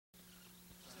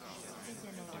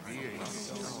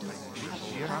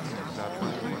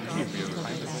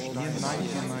The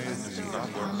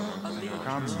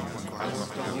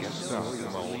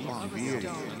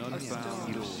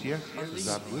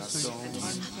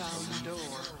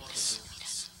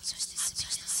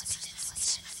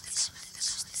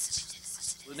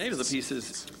name of the piece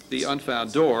is The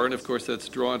Unfound Door, and of course that's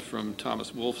drawn from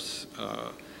Thomas Wolfe's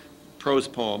prose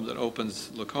poem that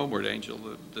opens Look Homeward, Angel,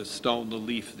 the stone, the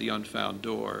leaf, the unfound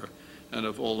door, and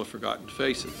of all the forgotten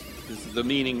faces. This is the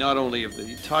meaning not only of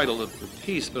the title of the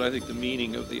piece, but I think the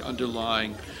meaning of the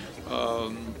underlying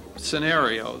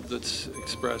scenario that's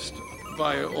expressed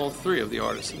by all three of the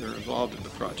artists that are involved in the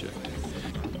project.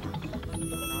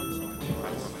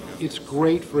 It's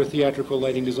great for a theatrical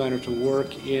lighting designer to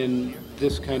work in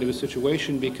this kind of a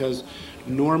situation because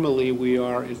normally we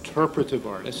are interpretive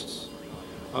artists.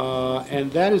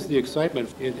 And that is the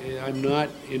excitement. I'm not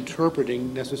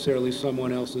interpreting necessarily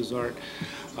someone else's art.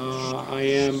 I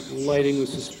am lighting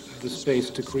the space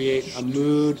to create a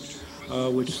mood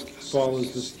which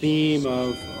follows the theme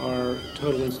of our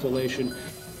total installation.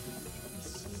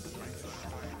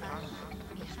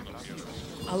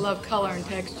 I love color and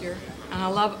texture, and I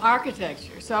love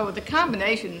architecture. So the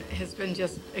combination has been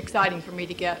just exciting for me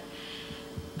to get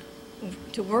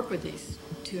to work with these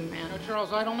two men.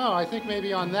 Charles, I don't know. I think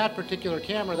maybe on that particular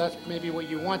camera, that's maybe what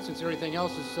you want since everything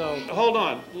else is so... Hold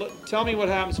on. Tell me what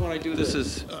happens when I do this.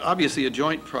 This is obviously a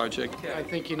joint project. I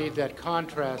think you need that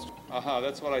contrast.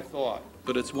 That's what I thought.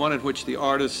 But it's one in which the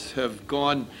artists have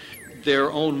gone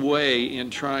their own way in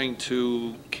trying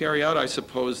to carry out, I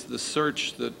suppose, the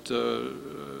search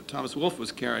that Thomas Wolfe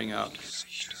was carrying out.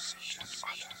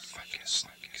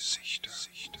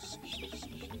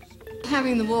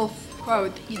 Having the Wolfe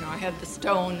quote, you know, I had the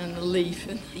stone and the leaf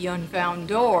and the unfound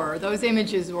door. Those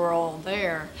images were all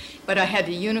there, but I had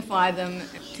to unify them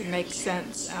to make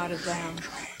sense out of them.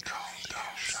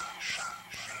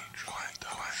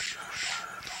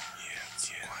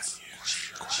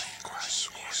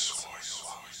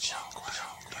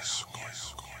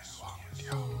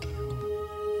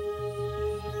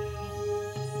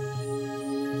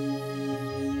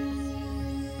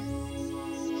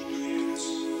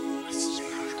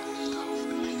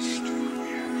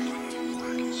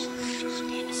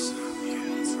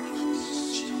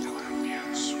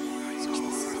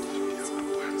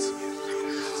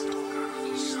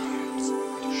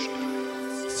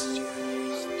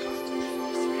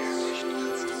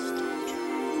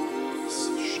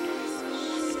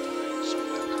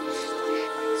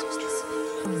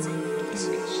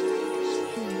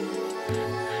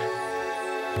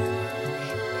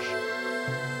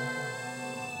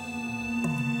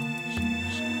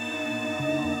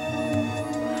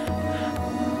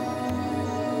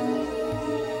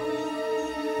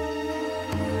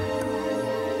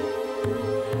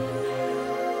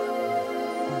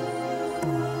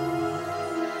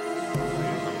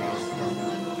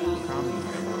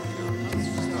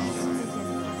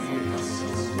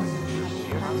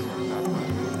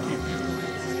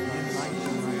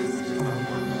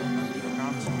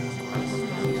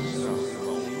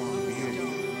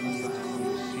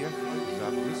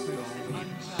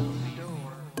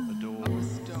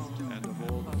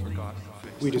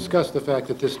 We discussed the fact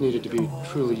that this needed to be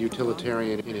truly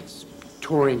utilitarian in its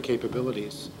touring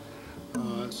capabilities,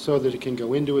 so that it can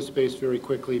go into a space very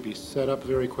quickly, be set up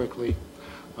very quickly.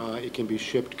 It can be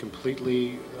shipped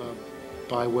completely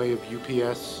by way of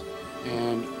UPS,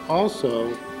 and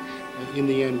also, in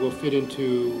the end, will fit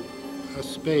into a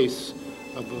space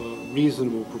of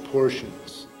reasonable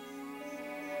proportions.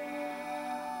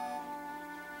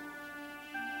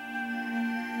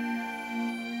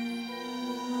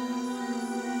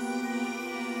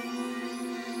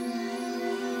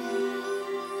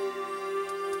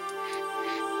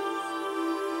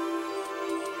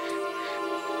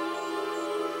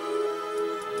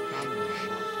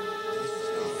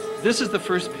 This is the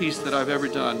first piece that I've ever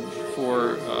done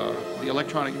for the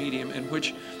electronic medium in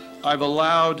which I've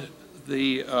allowed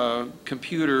the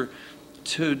computer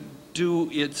to do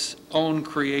its own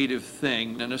creative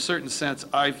thing. In a certain sense,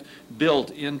 I've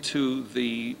built into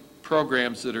the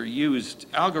programs that are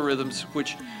used algorithms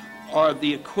which are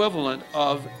the equivalent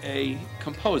of a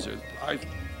composer. I've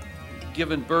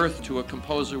given birth to a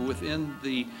composer within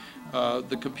the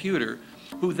computer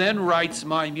who then writes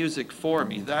my music for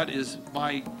me. That is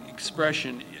my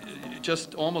expression,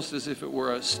 just almost as if it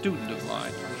were a student of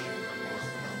mine.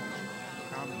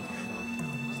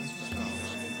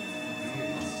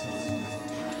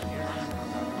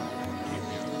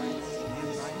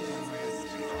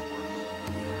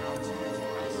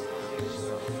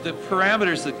 The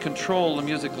parameters that control the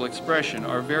musical expression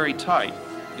are very tight,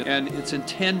 and it's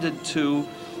intended to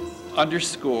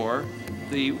underscore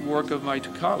the work of my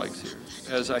two colleagues here,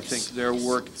 as I think their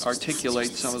work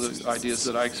articulates some of the ideas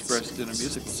that I expressed in a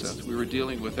musical sense. We were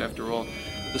dealing with, after all,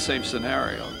 the same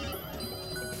scenario.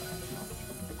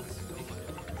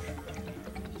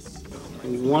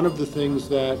 One of the things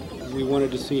that we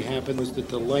wanted to see happen was that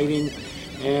the lighting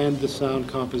and the sound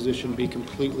composition be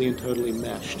completely and totally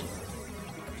meshed.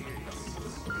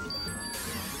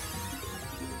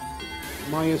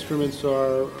 My instruments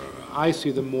are, I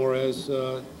see them more as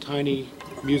tiny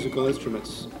musical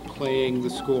instruments playing the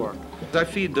score. I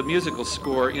feed the musical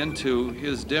score into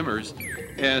his dimmers,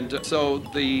 and so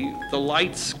the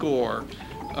light score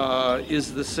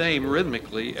is the same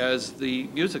rhythmically as the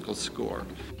musical score.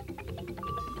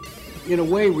 In a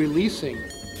way, releasing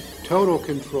total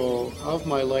control of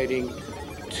my lighting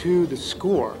to the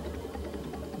score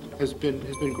has been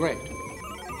great.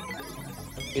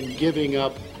 In giving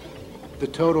up the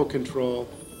total control,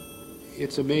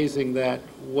 it's amazing that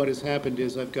what has happened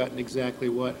is I've gotten exactly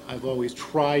what I've always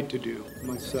tried to do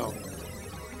myself.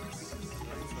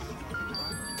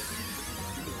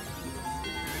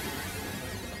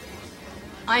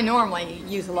 I normally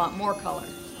use a lot more color.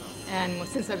 And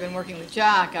since I've been working with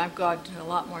Jack, I've got a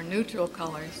lot more neutral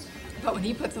colors. But when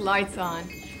he puts the lights on,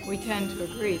 we tend to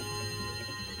agree.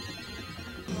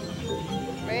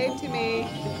 Wave to me.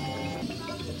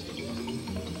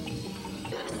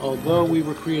 Although we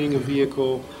were creating a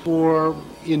vehicle for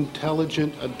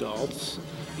intelligent adults,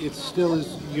 it still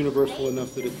is universal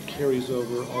enough that it carries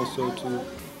over also to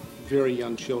very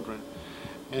young children.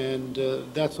 And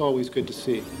that's always good to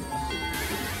see.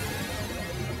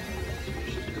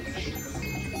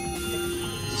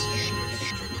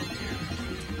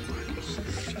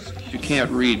 You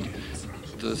can't read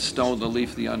The Stone, the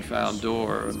Leaf, the Unfound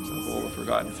Door, and All the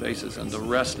Forgotten Faces, and the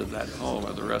rest of that poem,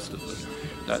 or the rest of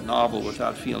that novel,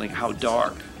 without feeling how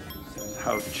dark,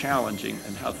 how challenging,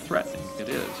 and how threatening it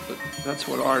is. But that's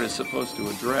what art is supposed to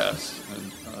address,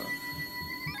 and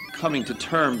coming to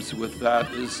terms with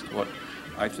that is what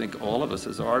I think all of us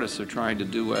as artists are trying to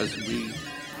do as we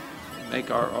make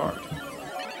our art.